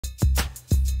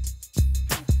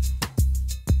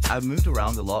I moved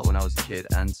around a lot when I was a kid,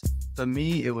 and for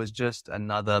me, it was just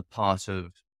another part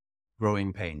of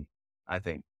growing pain, I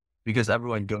think, because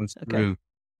everyone goes Okay. through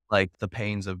like the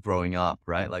pains of growing up,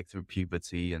 right? Like through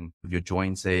puberty and your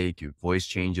joints ache, your voice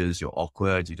changes, you're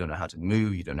awkward, you don't know how to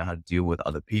move, you don't know how to deal with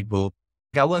other people.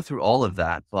 Like, I went through all of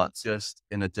that, but just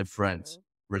in a different Mhm.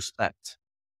 respect.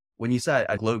 When you said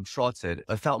I globe trotted,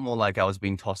 I felt more like I was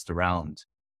being tossed around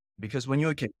because when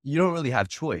you're a kid, you don't really have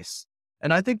choice.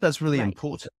 And I think that's really Right.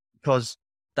 important because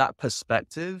that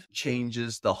perspective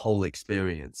changes the whole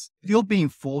experience. If you're being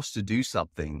forced to do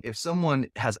something, if someone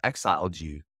has exiled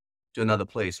you to another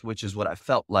place, which is what I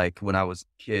felt like when I was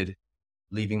a kid,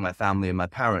 leaving my family and my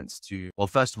parents to, well,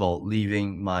 first of all,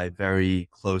 leaving my very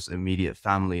close immediate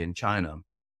family in China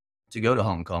to go to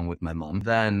Hong Kong with my mom,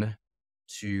 then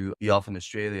to be off in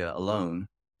Australia alone.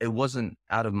 It wasn't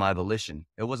out of my volition.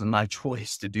 It wasn't my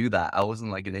choice to do that. I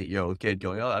wasn't like an 8-year-old kid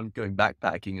going, oh, I'm going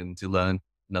backpacking and to learn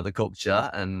another culture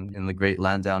and in the great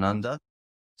land down under.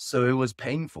 So it was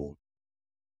painful.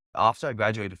 After I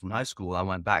graduated from high school, I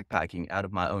went backpacking out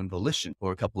of my own volition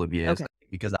for a couple of years Okay.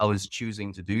 because I was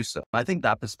choosing to do so. I think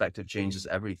that perspective changes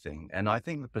everything. And I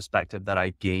think the perspective that I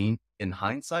gained in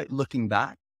hindsight, looking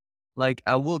back, like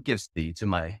I will give sympathy to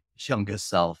my younger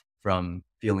self from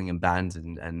feeling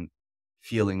abandoned and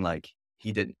feeling like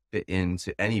he didn't fit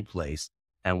into any place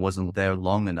and wasn't there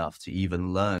long enough to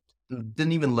even learn,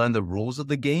 didn't even learn the rules of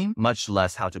the game, much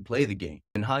less how to play the game.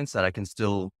 In hindsight, I can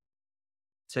still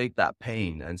take that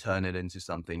pain and turn it into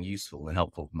something useful and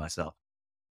helpful for myself.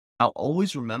 I'll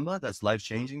always remember that's life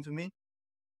changing to me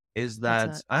is What's that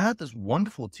that? I had this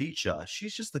wonderful teacher.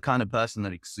 She's just the kind of person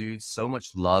that exudes so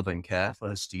much love and care for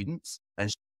her students. And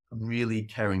she's a really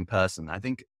caring person. I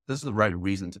think this is the right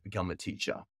reason to become a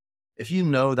teacher. If you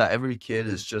know that every kid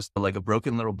is just like a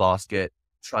broken little basket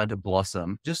trying to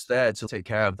blossom, just there to take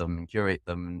care of them and curate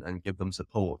them and give them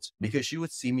support. Because she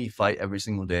would see me fight every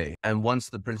single day. And once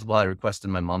the principal had requested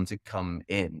my mom to come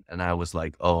in, and I was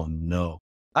like, oh no,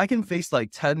 I can face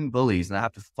like 10 bullies and I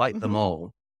have to fight them Mhm.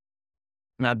 all.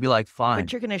 And I'd be like, But fine.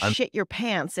 you're gonna I'm shit your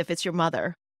pants if it's your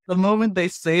mother. the moment they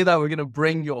say that we're gonna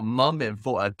bring your mom in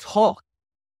for a talk,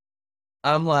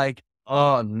 I'm like,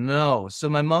 oh no. So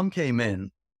my mom came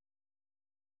in.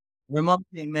 My mom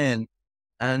came in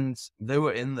and they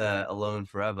were in there alone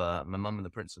forever, my mom and the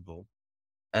principal.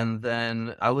 And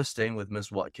then I was staying with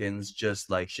Miss Watkins, just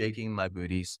like shaking my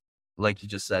booties, like you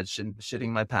just said, shitting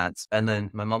my pants. And then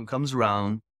my mom comes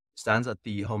around, stands at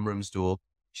the homeroom's door.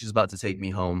 She's about to take me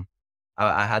home.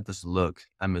 I had this look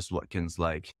at Miss Watkins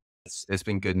like, it's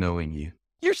been good knowing you.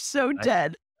 You're so Right?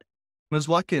 dead. Ms.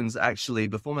 Watkins, actually,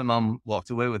 before my mom walked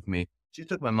away with me, she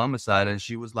took my mom aside and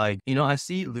she was like, you know, I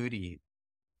see Ludi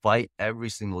fight every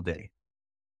single day.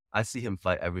 I see him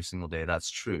fight every single day. That's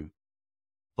true.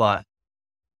 But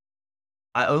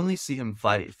I only see him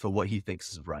fight for what he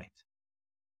thinks is right.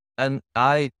 And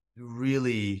I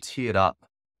really teared up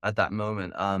at that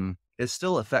moment. It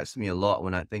still affects me a lot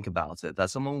when I think about it,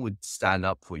 that someone would stand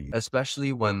up for you,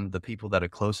 especially when the people that are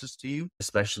closest to you,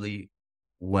 especially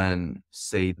when,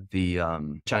 say, the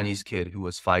Chinese kid who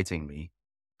was fighting me,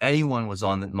 anyone was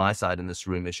on my side in this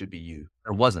room, it should be you.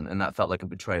 It wasn't, and that felt like a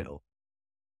betrayal.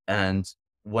 And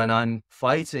when I'm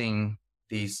fighting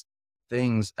these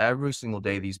things every single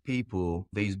day, these people,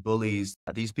 these bullies,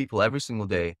 these people every single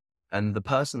day, and the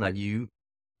person that you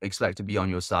expect to be on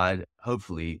your side,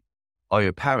 hopefully, are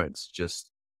your parents just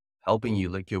helping you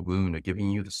lick your wound or giving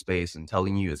you the space and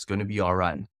telling you it's going to be all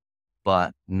right.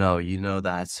 But no, you know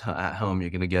that at home you're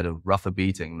going to get a rougher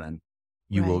beating than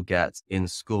you will Right. get in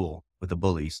school with the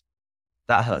bullies.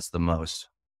 That hurts the most.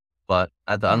 But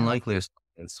at the Yeah. unlikeliest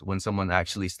instance, when someone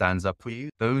actually stands up for you,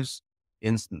 those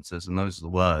instances and those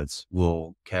words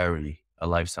will carry a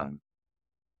lifetime.